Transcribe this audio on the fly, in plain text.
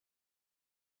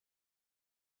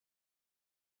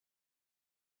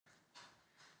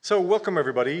So welcome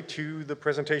everybody to the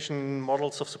presentation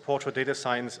Models of Support for Data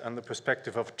Science and the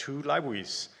Perspective of Two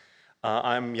Libraries.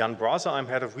 I'm Jan Braser, I'm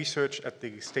Head of Research at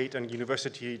the State and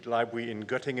University Library in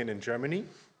Göttingen in Germany.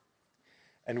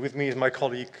 And with me is my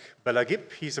colleague Bella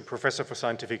Gibb. He's a professor for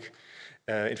scientific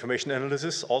information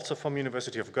analysis, also from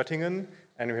University of Göttingen.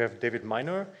 And we have David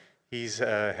Miner. He's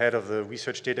head of the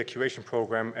Research Data Curation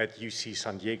Program at UC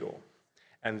San Diego.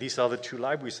 And these are the two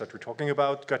libraries that we're talking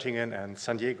about, Göttingen and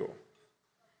San Diego.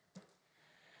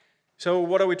 So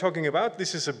what are we talking about?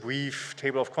 This is a brief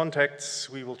table of contacts.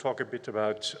 We will talk a bit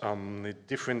about the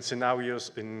different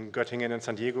scenarios in Göttingen and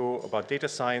San Diego about data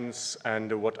science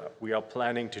and what we are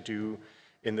planning to do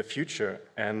in the future.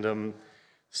 And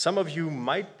some of you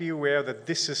might be aware that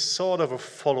this is sort of a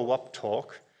follow-up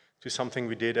talk to something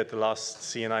we did at the last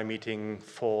CNI meeting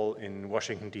fall in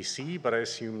Washington, DC, but I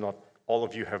assume not all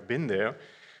of you have been there.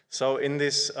 So in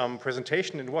this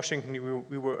presentation in Washington,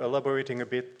 we were elaborating a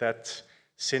bit that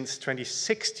since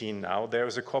 2016 now, there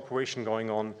is a cooperation going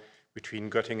on between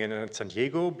Göttingen and San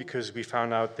Diego because we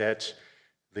found out that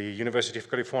the University of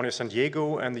California, San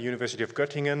Diego and the University of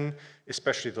Göttingen,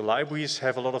 especially the libraries,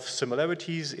 have a lot of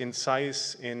similarities in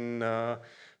size, in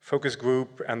focus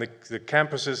group, and the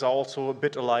campuses are also a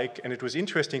bit alike. And it was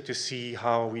interesting to see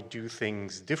how we do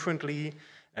things differently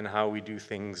and how we do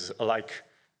things alike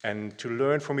and to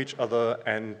learn from each other.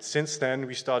 And since then,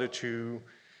 we started to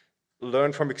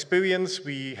learn from experience.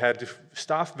 We had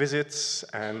staff visits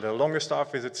and longer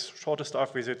staff visits, shorter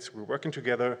staff visits. We're working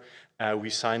together. We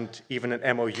signed even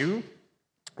an MOU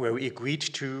where we agreed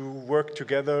to work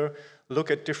together,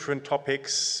 look at different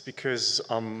topics because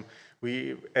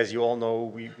we, as you all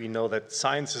know, we know that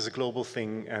science is a global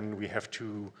thing and we have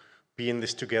to be in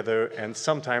this together. And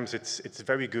sometimes it's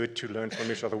very good to learn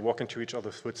from each other, walk into each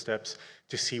other's footsteps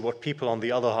to see what people on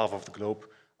the other half of the globe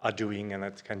are doing, and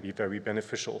that can be very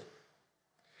beneficial.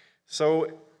 So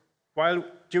while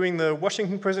during the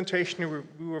Washington presentation,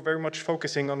 we were very much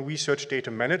focusing on research data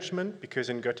management because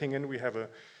in Göttingen we have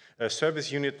a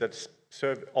service unit that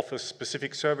offers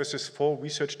specific services for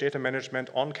research data management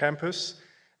on campus.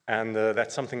 And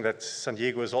that's something that San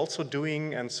Diego is also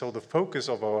doing. And so the focus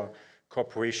of our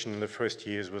cooperation in the first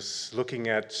years was looking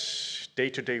at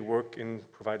day-to-day work in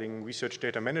providing research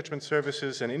data management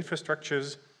services and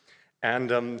infrastructures.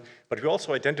 And, but we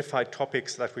also identified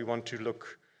topics that we want to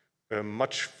look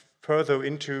much further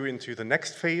into the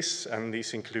next phase, and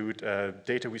these include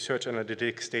data research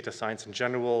analytics, data science in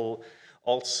general,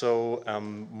 also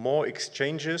more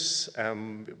exchanges,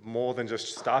 more than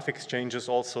just staff exchanges,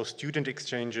 also student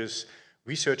exchanges,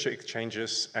 researcher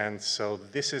exchanges, and so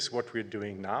this is what we're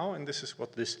doing now, and this is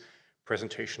what this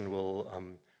presentation will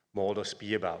more or less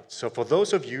be about. So for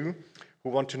those of you who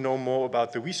want to know more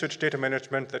about the research data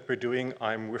management that we're doing,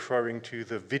 I'm referring to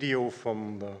the video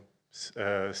from the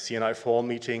CNI fall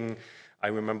meeting. I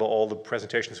remember all the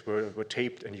presentations were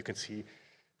taped, and you can see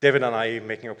David and I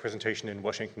making a presentation in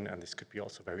Washington, and this could be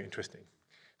also very interesting.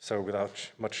 So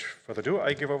without much further ado,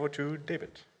 I give over to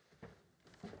David.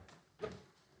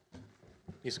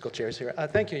 Musical chairs here.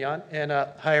 Thank you, Jan. And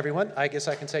hi, everyone. I guess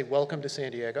I can say welcome to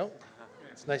San Diego.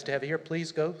 It's nice to have you here.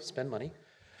 Please go spend money.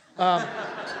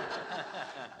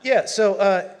 Yeah, so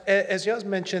as Jan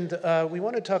mentioned, we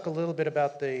want to talk a little bit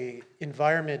about the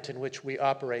environment in which we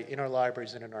operate in our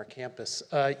libraries and in our campus.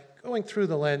 Going through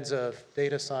the lens of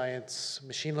data science,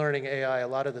 machine learning, AI, a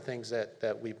lot of the things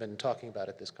that we've been talking about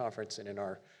at this conference and in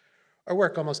our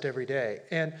work almost every day.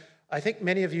 And I think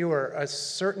many of you, or a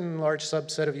certain large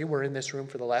subset of you, were in this room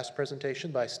for the last presentation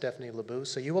by Stephanie Labou,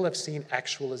 so you will have seen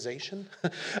actualization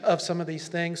of some of these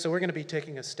things. So we're going to be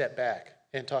taking a step back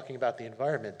and talking about the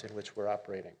environment in which we're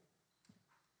operating.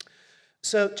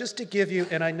 So just to give you,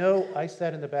 and I know I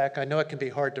sat in the back, I know it can be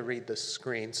hard to read the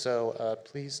screen, so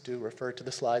please do refer to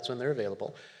the slides when they're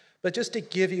available. But just to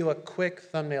give you a quick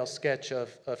thumbnail sketch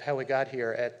of how we got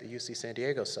here at the UC San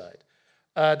Diego side.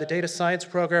 The data science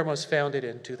program was founded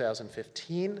in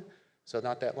 2015, so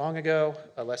not that long ago,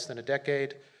 less than a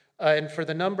decade. And for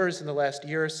the numbers in the last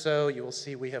year or so, you will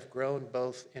see we have grown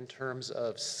both in terms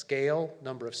of scale,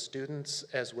 number of students,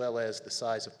 as well as the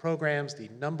size of programs, the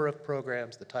number of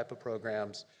programs, the type of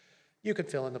programs. You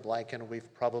could fill in the blank, and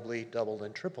we've probably doubled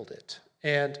and tripled it.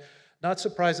 And not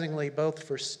surprisingly, both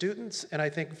for students and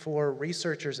I think for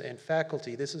researchers and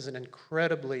faculty, this is an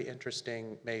incredibly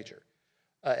interesting major.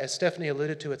 As Stephanie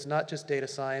alluded to, it's not just data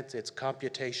science, it's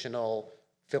computational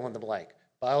fill in the blank.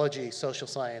 Biology, social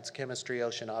science, chemistry,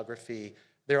 oceanography,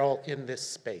 they're all in this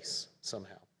space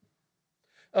somehow.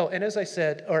 Oh, and as I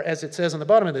said, or as it says on the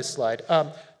bottom of this slide,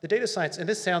 the data science, and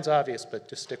this sounds obvious, but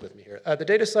just stick with me here. The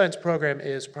data science program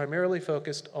is primarily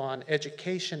focused on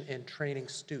education and training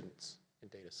students in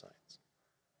data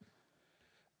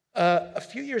A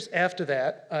few years after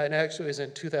that, and actually it was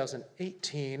in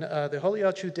 2018, the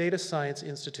Holiachu Data Science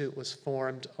Institute was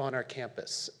formed on our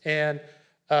campus, and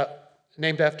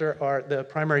named after the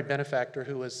primary benefactor,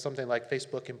 who was something like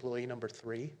Facebook employee number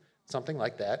 3, something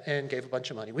like that, and gave a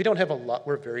bunch of money. We don't have a lot,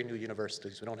 we're very new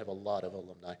universities, we don't have a lot of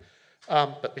alumni,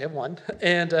 but we have one.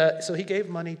 And so he gave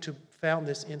money to found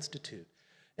this institute.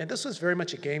 And this was very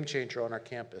much a game changer on our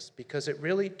campus because it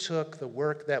really took the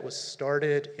work that was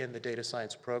started in the data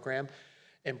science program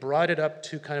and brought it up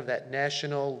to kind of that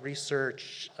national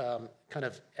research kind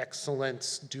of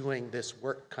excellence doing this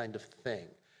work kind of thing.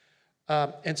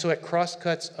 And so it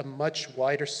cross-cuts a much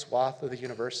wider swath of the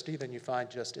university than you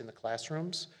find just in the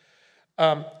classrooms,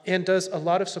 and does a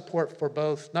lot of support for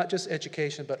both, not just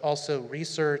education, but also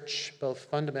research, both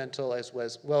fundamental as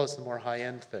well as the more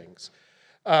high-end things.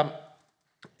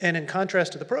 And in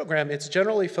contrast to the program, it's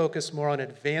generally focused more on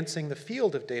advancing the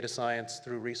field of data science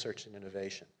through research and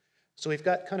innovation. So we've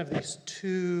got kind of these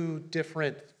two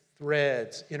different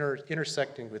threads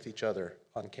intersecting with each other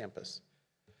on campus.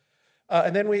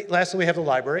 And then lastly, we have the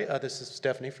library. This is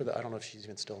Stephanie I don't know if she's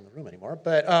even still in the room anymore,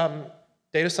 but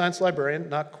data science librarian,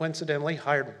 not coincidentally,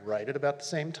 hired right at about the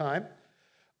same time.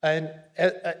 And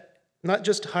not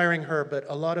just hiring her, but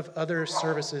a lot of other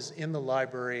services in the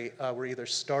library were either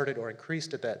started or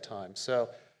increased at that time. So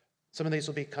some of these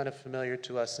will be kind of familiar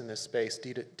to us in this space.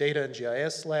 Data and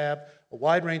GIS lab, a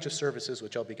wide range of services,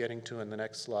 which I'll be getting to in the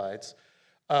next slides.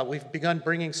 We've begun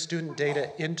bringing student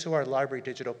data into our library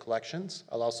digital collections.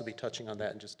 I'll also be touching on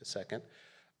that in just a second.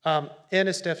 And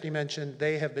as Stephanie mentioned,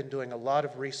 they have been doing a lot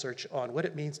of research on what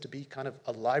it means to be kind of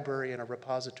a library and a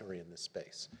repository in this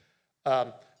space.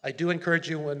 I do encourage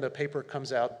you when the paper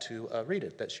comes out to read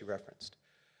it that she referenced.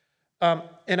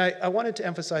 And I wanted to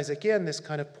emphasize again this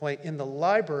kind of point in the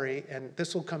library, and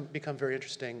this will become very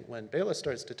interesting when Bela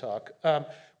starts to talk.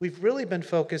 We've really been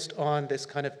focused on this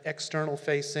kind of external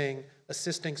facing,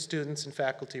 assisting students and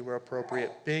faculty where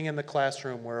appropriate, being in the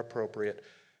classroom where appropriate.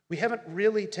 We haven't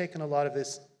really taken a lot of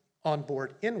this on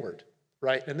board inward,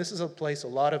 right? And this is a place a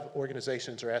lot of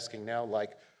organizations are asking now,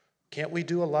 like, can't we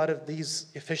do a lot of these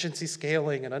efficiency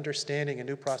scaling and understanding and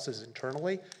new processes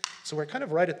internally? So we're kind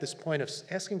of right at this point of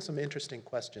asking some interesting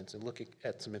questions and looking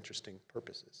at some interesting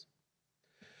purposes.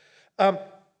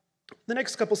 The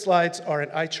next couple slides are an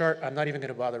eye chart. I'm not even going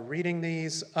to bother reading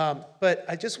these, but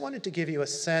I just wanted to give you a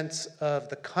sense of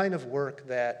the kind of work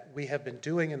that we have been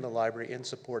doing in the library in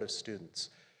support of students.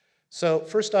 So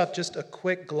first off, just a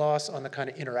quick gloss on the kind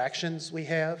of interactions we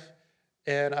have.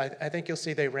 And I think you'll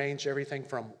see they range everything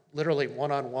from literally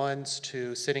one-on-ones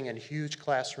to sitting in huge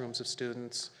classrooms of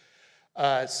students.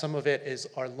 Some of it is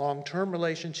our long-term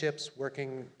relationships,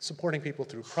 supporting people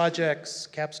through projects,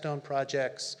 capstone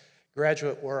projects,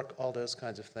 graduate work, all those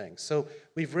kinds of things. So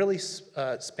we've really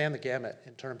spanned the gamut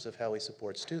in terms of how we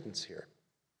support students here.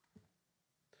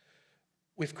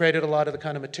 We've created a lot of the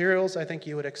kind of materials I think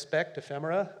you would expect,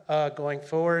 ephemera, going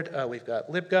forward. We've got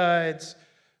LibGuides.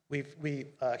 We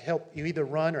help you either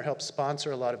run or help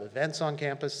sponsor a lot of events on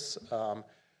campus,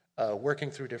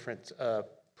 working through different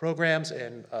programs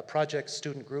and projects,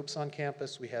 student groups on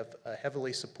campus. We have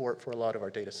heavily support for a lot of our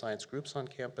data science groups on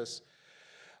campus.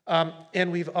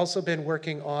 And we've also been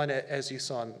working on, as you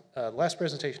saw in the last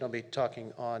presentation I'll be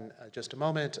talking on just a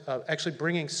moment, actually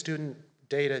bringing student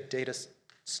data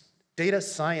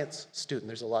science student,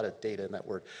 there's a lot of data in that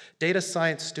word, data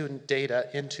science student data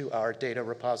into our data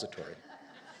repository.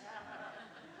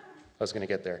 I was going to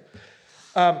get there.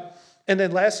 And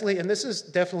then lastly, and this is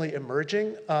definitely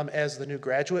emerging as the new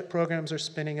graduate programs are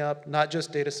spinning up, not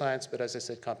just data science, but as I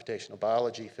said, computational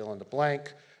biology, fill in the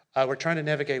blank. We're trying to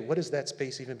navigate what does that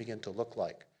space even begin to look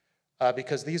like?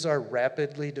 Because these are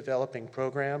rapidly developing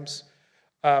programs.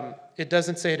 It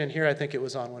doesn't say it in here, I think it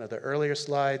was on one of the earlier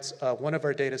slides. One of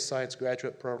our data science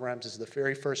graduate programs is the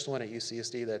very first one at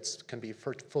UCSD that can be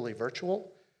fully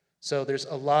virtual. So there's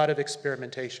a lot of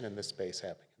experimentation in this space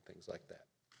happening. Things like that.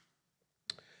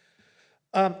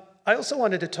 I also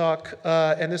wanted to talk,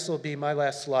 and this will be my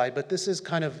last slide, but this is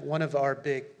kind of one of our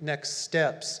big next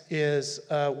steps, is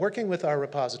working with our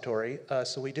repository.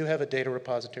 So we do have a data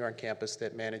repository on campus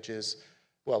that manages,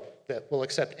 well, that will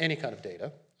accept any kind of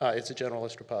data. It's a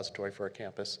generalist repository for our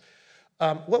campus.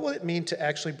 What will it mean to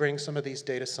actually bring some of these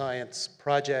data science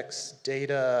projects,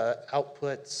 data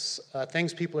outputs,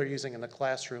 things people are using in the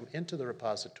classroom into the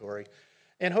repository,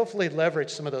 and hopefully leverage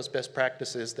some of those best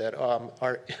practices that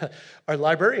our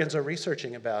librarians are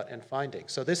researching about and finding.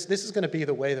 So this is going to be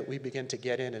the way that we begin to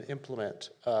get in and implement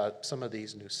some of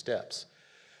these new steps.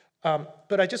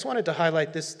 But I just wanted to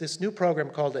highlight this new program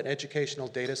called an Educational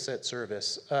Dataset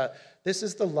Service. This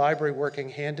is the library working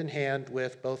hand in hand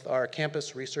with both our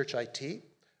campus research IT,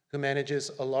 who manages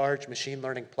a large machine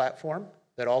learning platform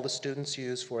that all the students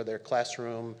use for their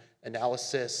classroom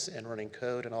analysis and running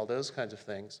code and all those kinds of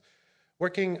things.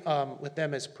 Working with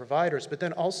them as providers, but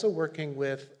then also working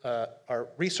with our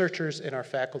researchers and our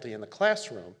faculty in the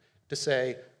classroom to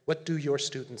say, what do your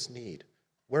students need?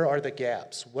 Where are the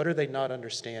gaps? What are they not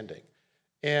understanding?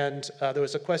 And there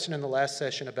was a question in the last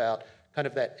session about kind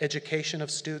of that education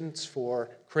of students for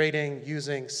creating,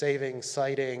 using, saving,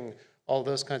 citing, all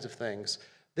those kinds of things.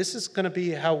 This is going to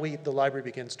be how the library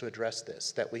begins to address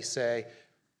this, that we say,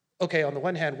 okay, on the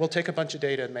one hand, we'll take a bunch of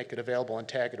data and make it available and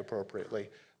tag it appropriately,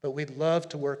 but we'd love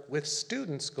to work with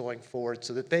students going forward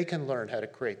so that they can learn how to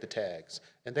create the tags,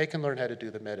 and they can learn how to do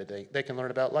the metadata, they can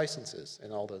learn about licenses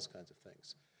and all those kinds of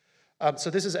things. So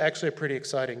this is actually a pretty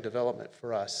exciting development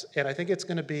for us, and I think it's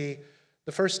going to be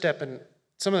the first step in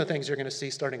some of the things you're going to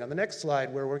see starting on the next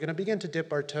slide, where we're going to begin to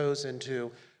dip our toes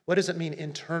into what does it mean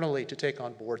internally to take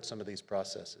on board some of these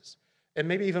processes, and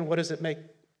maybe even what does it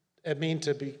mean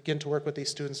to begin to work with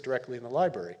these students directly in the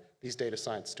library, these data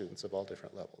science students of all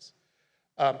different levels.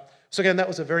 So again, that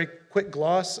was a very quick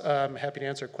gloss. I'm happy to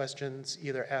answer questions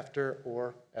either after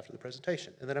or after the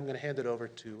presentation. And then I'm going to hand it over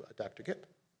to Dr. Gipp.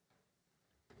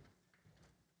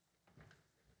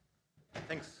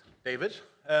 Thanks, David.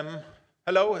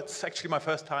 Hello, it's actually my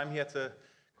first time here at the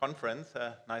conference.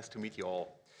 Nice to meet you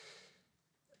all.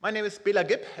 My name is Bela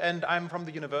Gipp, and I'm from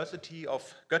the University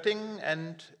of Göttingen.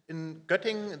 And in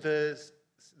Göttingen,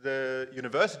 the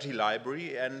University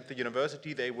Library and the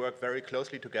university, they work very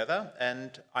closely together.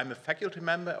 And I'm a faculty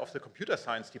member of the computer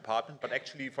science department, but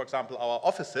actually, for example, our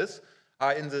offices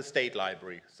are in the State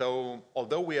Library. So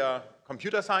although we are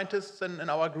computer scientists in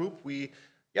our group, we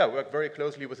work very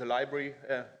closely with the library,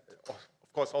 of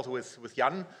course also with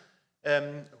Jan,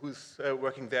 who's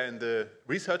working there in the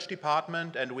research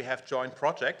department, and we have joint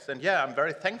projects. And yeah, I'm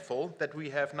very thankful that we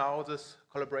have now this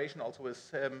collaboration also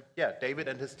with David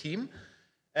and his team,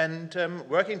 and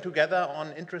working together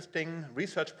on interesting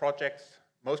research projects,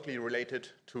 mostly related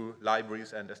to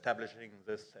libraries and establishing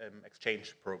this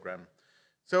exchange program.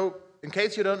 So in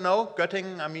case you don't know,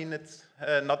 Göttingen, I mean, it's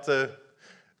not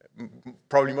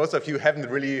probably most of you haven't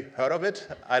really heard of it,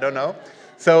 I don't know.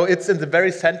 So it's in the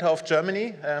very center of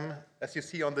Germany, as you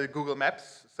see on the Google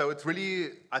Maps. So it's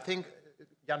really, I think,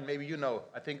 Jan, maybe you know,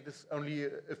 I think this is only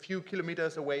a few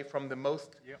kilometers away from the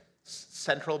most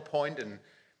central point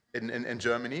in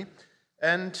Germany.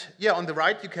 And yeah, on the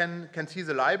right you can see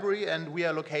the library, and we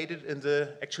are located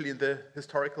actually in the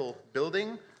historical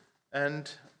building. And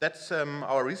that's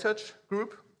our research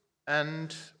group.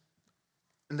 And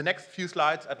in the next few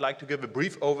slides, I'd like to give a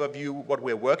brief overview what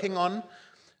we're working on.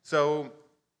 So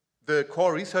the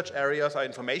core research areas are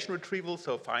information retrieval,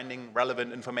 so finding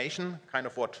relevant information, kind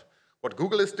of what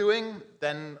Google is doing.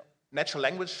 Then natural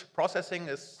language processing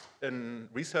is a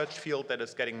research field that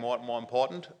is getting more and more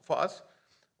important for us.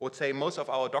 I would say most of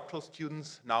our doctoral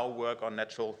students now work on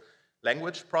natural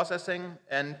language processing,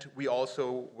 and we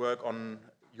also work on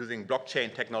using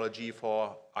blockchain technology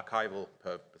for archival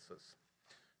purposes.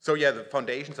 So yeah, the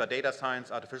foundations are data science,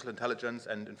 artificial intelligence,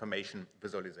 and information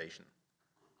visualization.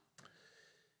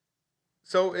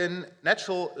 So in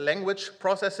natural language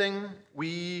processing,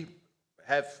 we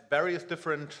have various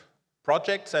different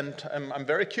projects, and I'm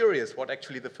very curious what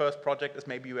actually the first project is,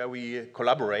 maybe where we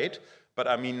collaborate. But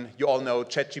I mean, you all know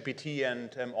ChatGPT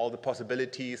and all the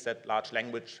possibilities that large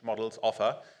language models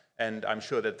offer, and I'm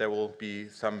sure that there will be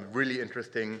some really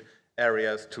interesting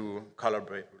areas to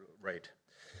collaborate.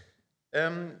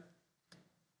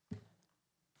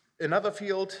 Another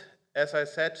field, as I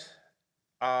said,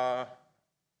 are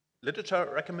literature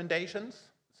recommendations.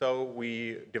 So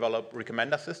we develop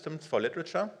recommender systems for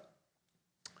literature,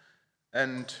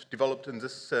 and developed in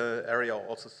this area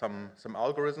also some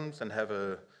algorithms, and have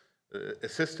a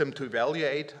system to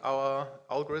evaluate our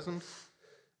algorithms.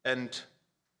 And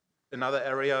another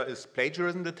area is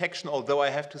plagiarism detection, although I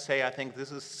have to say I think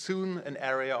this is soon an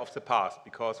area of the past,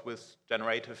 because with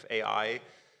generative AI,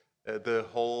 the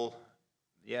whole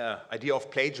idea of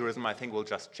plagiarism, I think, will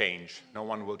just change. No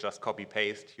one will just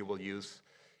copy-paste. You will use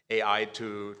AI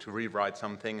to rewrite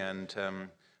something, and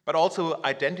but also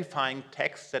identifying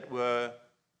texts that were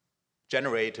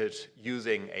generated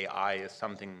using AI is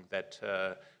something that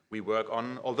we work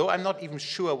on. Although I'm not even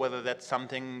sure whether that's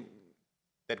something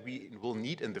that we will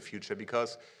need in the future,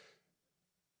 because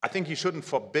I think you shouldn't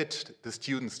forbid the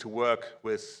students to work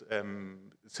with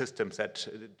systems that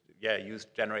use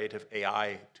generative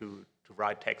AI to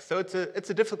write text. So it's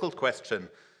a difficult question,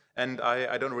 and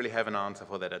I don't really have an answer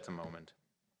for that at the moment.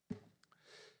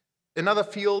 Another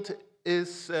field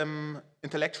is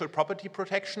intellectual property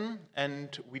protection,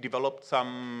 and we developed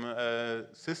some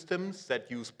systems that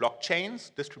use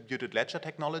blockchains, distributed ledger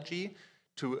technology,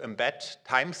 to embed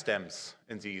timestamps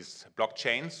in these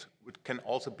blockchains, which can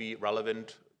also be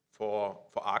relevant for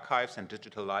archives and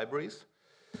digital libraries.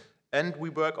 And we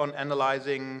work on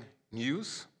analyzing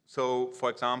news. So, for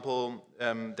example,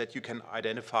 that you can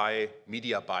identify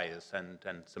media bias and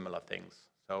similar things.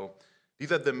 So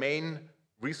these are the main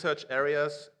research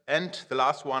areas. And the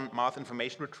last one, math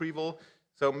information retrieval.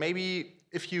 So maybe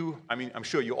if you, I'm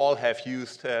sure you all have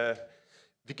used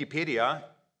Wikipedia.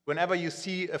 Whenever you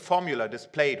see a formula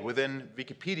displayed within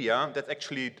Wikipedia, that's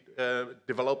actually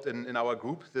developed in our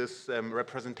group, this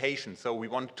representation. So we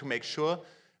want to make sure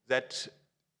that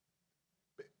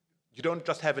you don't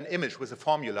just have an image with a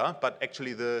formula, but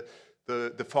actually the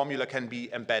formula can be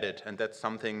embedded. And that's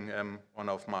something one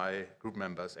of my group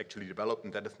members actually developed,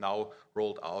 and that is now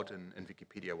rolled out in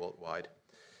Wikipedia worldwide.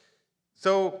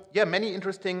 So yeah, many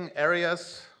interesting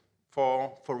areas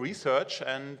for research,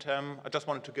 and I just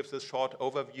wanted to give this short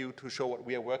overview to show what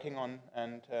we are working on.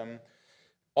 And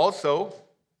also,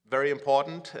 very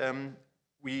important,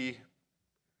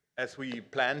 as we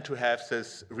plan to have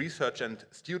this research and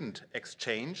student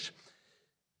exchange,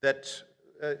 that,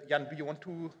 Jan, do you want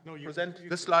to present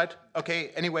this slide?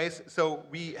 Okay, anyways, so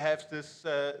we have this,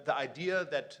 the idea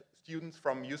that students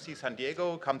from UC San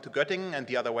Diego come to Göttingen and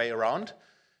the other way around.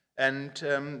 And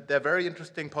there are very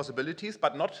interesting possibilities,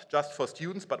 but not just for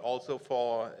students, but also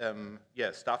for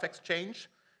staff exchange.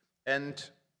 And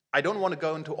I don't want to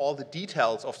go into all the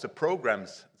details of the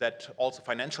programs that also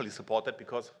financially support that,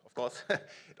 because, of course,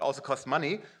 it also costs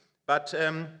money. But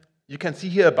you can see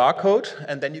here a barcode,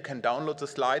 and then you can download the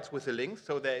slides with the links.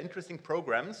 So there are interesting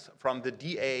programs from the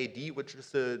DAAD, which is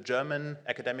the German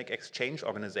Academic Exchange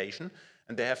Organization,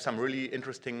 and they have some really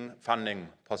interesting funding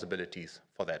possibilities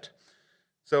for that.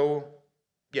 So,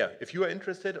 yeah, if you are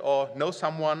interested or know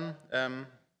someone,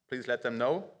 please let them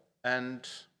know. And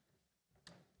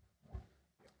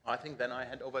I think then I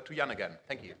hand over to Jan again.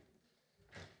 Thank you.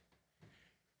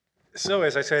 So,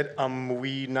 as I said,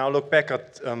 we now look back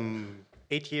at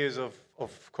 8 years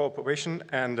of cooperation,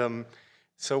 and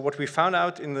so what we found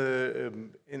out in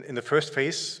the first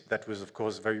phase, that was of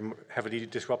course very heavily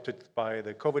disrupted by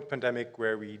the COVID pandemic,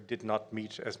 where we did not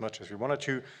meet as much as we wanted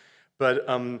to. But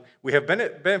we have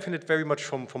benefited very much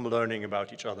from learning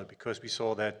about each other, because we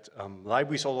saw that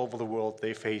libraries all over the world,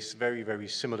 they face very, very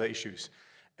similar issues.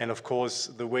 And of course,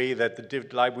 the way that the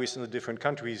libraries in the different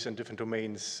countries and different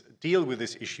domains deal with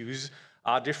these issues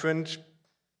are different,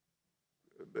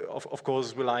 of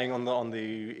course, relying on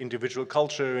the individual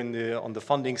culture, on the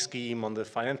funding scheme, on the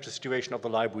financial situation of the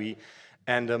library.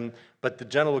 And but the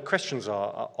general questions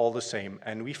are all the same.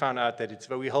 And we found out that it's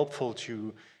very helpful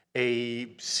to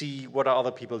see what are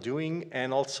other people doing,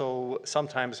 and also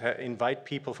sometimes invite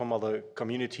people from other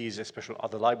communities, especially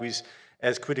other libraries,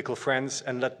 as critical friends,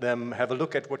 and let them have a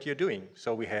look at what you're doing.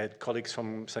 So we had colleagues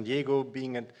from San Diego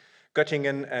being at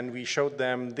Göttingen, and we showed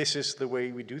them, this is the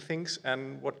way we do things,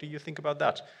 and what do you think about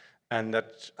that? And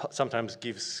that sometimes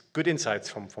gives good insights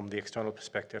from the external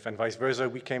perspective, and vice versa.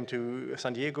 We came to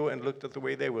San Diego and looked at the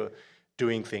way they were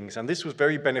doing things. And this was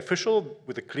very beneficial,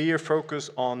 with a clear focus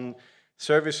on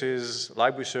services,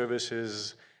 library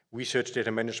services, research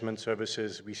data management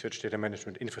services, research data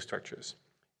management infrastructures.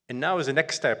 And now as a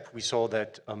next step, we saw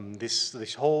that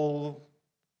this whole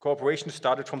cooperation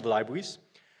started from the libraries,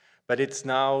 but it's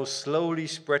now slowly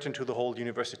spread into the whole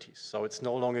universities. So it's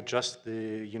no longer just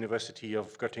the University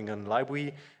of Göttingen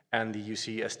Library and the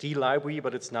UCSD Library,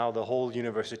 but it's now the whole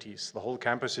universities, the whole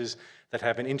campuses that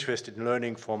have an interest in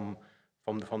learning from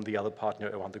the other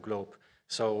partner around the globe.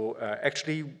 So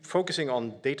actually focusing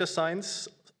on data science,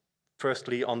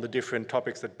 firstly on the different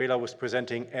topics that Bela was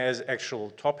presenting as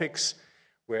actual topics,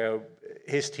 where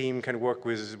his team can work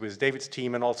with David's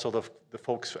team, and also the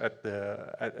folks at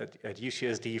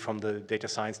UCSD from the data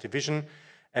science division,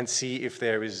 and see if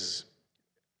there is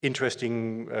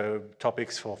interesting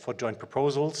topics for joint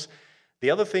proposals.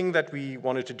 The other thing that we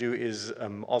wanted to do is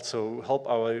also help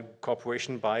our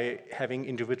cooperation by having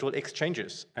individual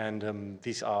exchanges. And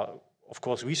these are, of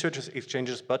course, researchers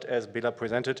exchanges, but as Bela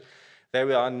presented,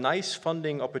 there are nice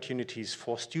funding opportunities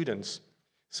for students.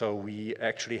 So we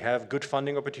actually have good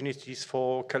funding opportunities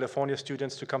for California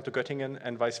students to come to Göttingen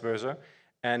and vice versa.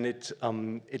 And it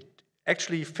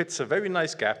actually fits a very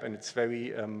nice gap, and it's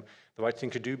very the right thing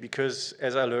to do, because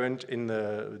as I learned in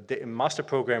the master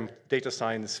program data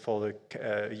science for the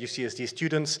UCSD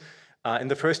students, in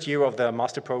the first year of their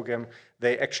master program,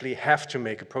 they actually have to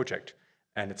make a project.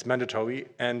 and it's mandatory.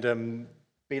 And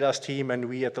Bela's team and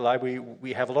we at the library,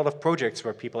 we have a lot of projects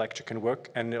where people actually can work.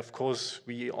 And of course,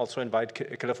 we also invite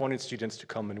Californian students to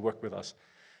come and work with us.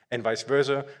 And vice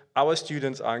versa, our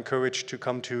students are encouraged to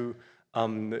come to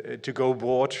go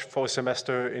abroad for a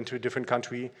semester into a different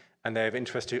country. And they have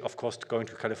interest, of course, going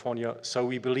to California. So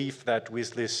we believe that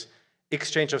with this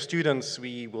exchange of students,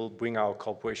 we will bring our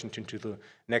cooperation to the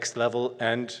next level.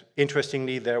 And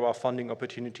interestingly, there are funding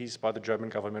opportunities by the German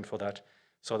government for that.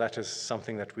 So that is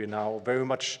something that we're now very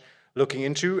much looking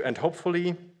into, and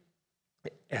hopefully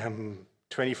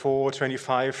 24,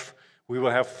 25, we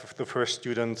will have the first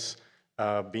students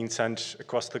being sent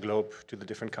across the globe to the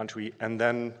different country. And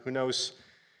then, who knows,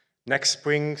 next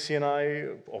spring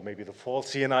CNI, or maybe the fall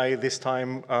CNI this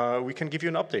time, we can give you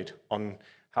an update on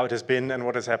how it has been and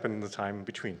what has happened in the time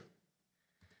between.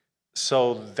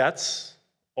 So that's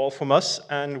all from us,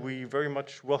 and we very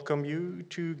much welcome you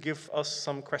to give us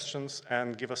some questions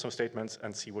and give us some statements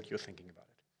and see what you're thinking about it.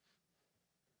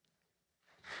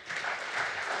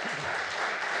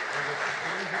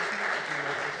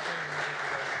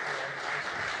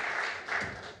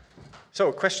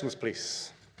 So, questions,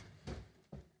 please.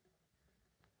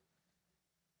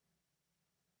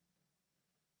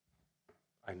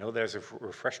 I know there's a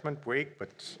refreshment break,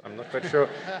 but I'm not quite sure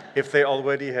if they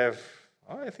already have.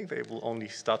 I think they will only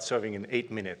start serving in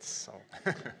 8 minutes.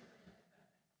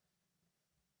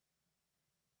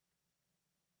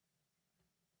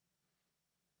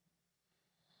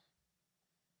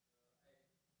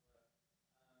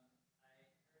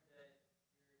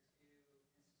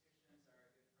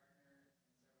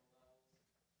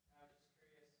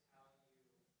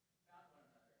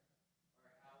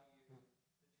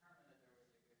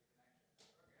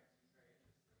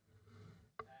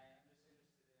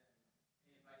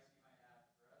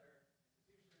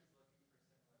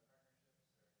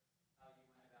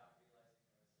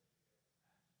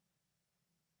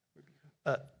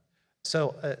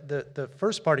 So. The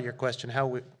first part of your question,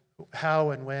 how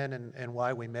and when and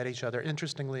why we met each other,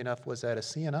 interestingly enough, was at a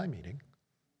CNI meeting.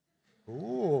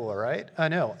 Ooh, all right, I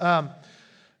know.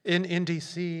 In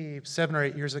DC 7 or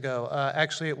 8 years ago,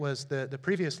 actually it was the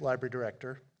previous library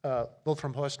director,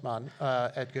 Wolfram Horstmann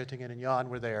at Göttingen and Jan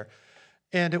were there.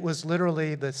 And it was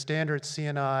literally the standard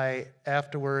CNI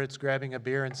afterwards grabbing a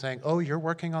beer and saying, oh, you're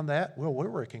working on that? Well, we're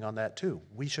working on that too.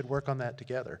 We should work on that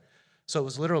together. So it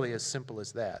was literally as simple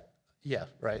as that. Yeah,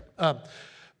 right.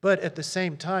 But at the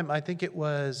same time, I think it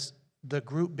was the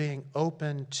group being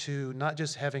open to not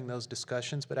just having those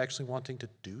discussions, but actually wanting to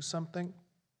do something.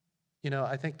 You know,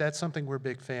 I think that's something we're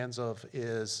big fans of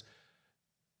is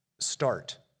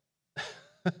start.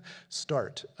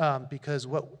 Start. Because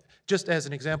just as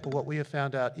an example, what we have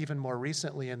found out even more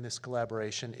recently in this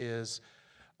collaboration is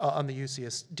on the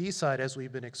UCSD side, as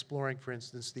we've been exploring, for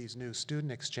instance, these new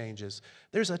student exchanges,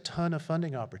 there's a ton of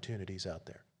funding opportunities out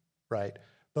there, right?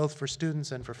 Both for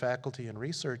students and for faculty and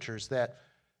researchers that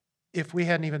if we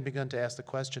hadn't even begun to ask the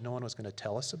question, no one was going to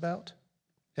tell us about.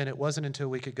 And it wasn't until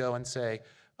we could go and say,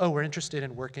 oh, we're interested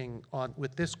in working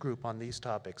with this group on these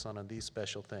topics, on these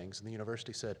special things. And the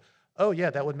university said, oh,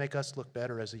 yeah, that would make us look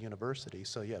better as a university.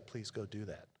 So, yeah, please go do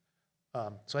that.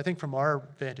 So I think from our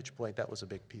vantage point, that was a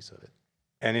big piece of it.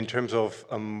 And in terms of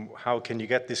how can you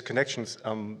get these connections,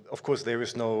 of course, there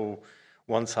is no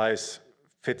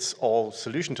one-size-fits-all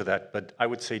solution to that. But I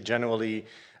would say generally,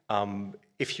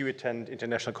 if you attend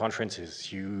international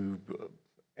conferences,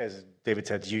 as David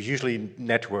said, you usually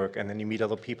network and then you meet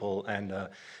other people. And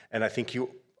I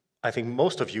think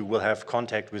most of you will have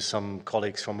contact with some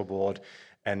colleagues from abroad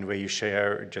and where you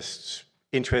share just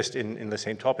interest in the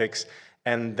same topics.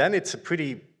 And then it's a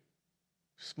pretty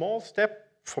small step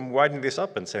from writing this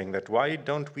up and saying that why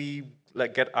don't we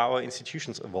get our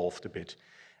institutions involved a bit?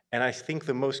 And I think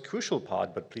the most crucial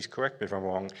part, but please correct me if I'm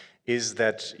wrong, is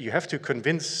that you have to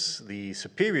convince the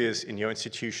superiors in your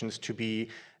institutions to be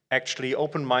actually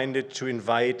open-minded to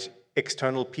invite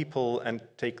external people and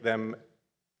take them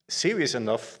serious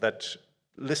enough that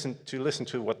listen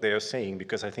to what they are saying,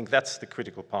 because I think that's the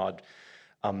critical part.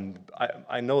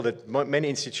 I know that many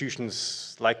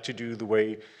institutions like to do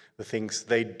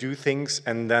they do things,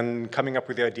 and then coming up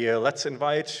with the idea, let's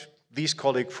invite these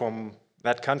colleagues from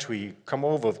that country, come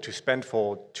over to spend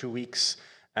for 2 weeks,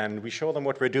 and we show them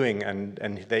what we're doing,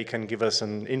 and they can give us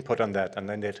an input on that, and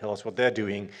then they tell us what they're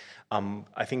doing.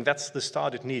 I think that's the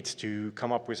start it needs to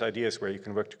come up with ideas where you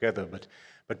can work together,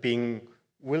 but being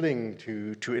willing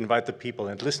to invite the people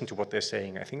and listen to what they're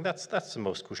saying, I think that's the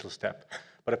most crucial step.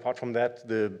 But apart from that,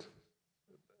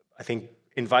 I think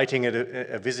inviting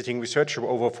a visiting researcher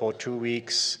over for 2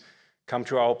 weeks, come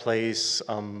to our place,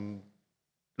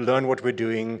 learn what we're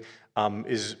doing.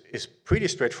 is pretty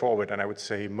straightforward, and I would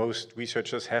say most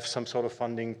researchers have some sort of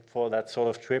funding for that sort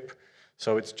of trip,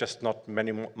 so it's just not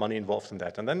many money involved in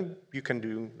that. And then you can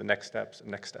do the next steps and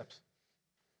next steps.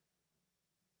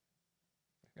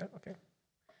 Yeah, okay.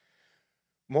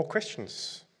 More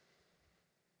questions?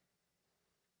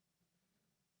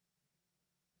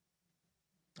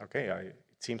 Okay, it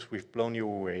seems we've blown you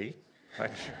away.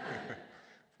 Right?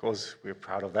 Of course, we're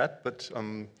proud of that. But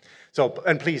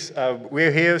and please,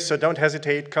 we're here, so don't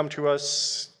hesitate. Come to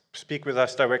us, speak with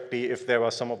us directly if there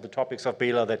are some of the topics of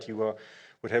Bela that you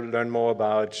would have learned more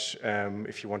about.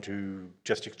 If you want to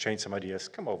just exchange some ideas,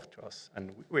 come over to us,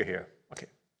 and we're here. Okay,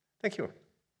 thank you.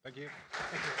 Thank you.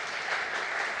 Thank you.